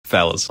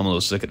Fellas, I'm a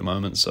little sick at the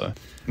moment, so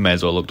may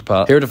as well look the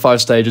part. Here are the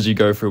 5 stages you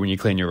go through when you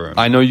clean your room.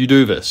 I know you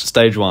do this.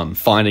 Stage 1,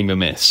 finding the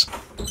mess.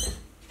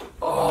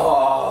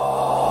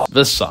 Oh,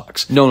 this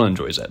sucks. No one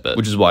enjoys that bit,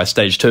 which is why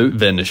stage 2,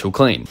 the initial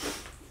clean.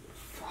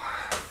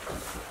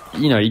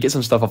 You know, you get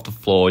some stuff off the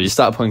floor, you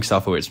start putting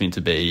stuff where it's meant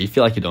to be, you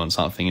feel like you're doing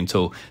something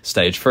until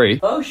stage 3.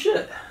 Oh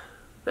shit,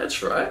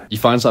 that's right. You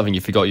find something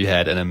you forgot you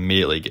had and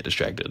immediately get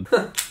distracted.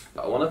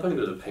 I wonder if I can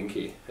do the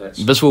pinky.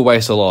 This will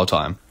waste a lot of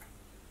time.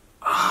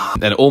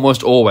 And it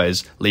almost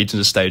always leads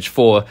into stage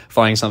 4,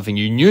 finding something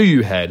you knew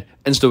you had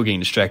and still getting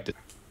distracted.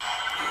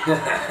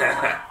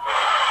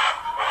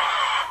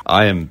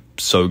 I am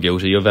so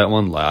guilty of that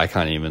one, like I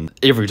can't even,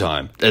 every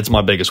time. It's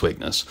my biggest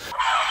weakness.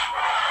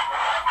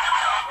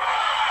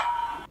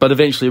 But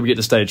eventually we get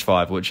to stage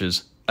 5, which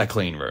is a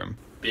clean room.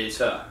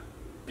 Better.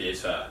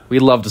 We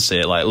love to see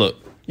it, like, look,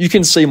 you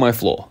can see my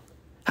floor.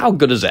 How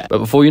good is that? But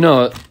before you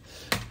know it,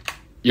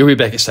 you'll be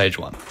back at stage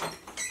 1.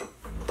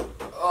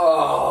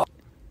 Oh.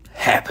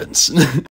 Happens.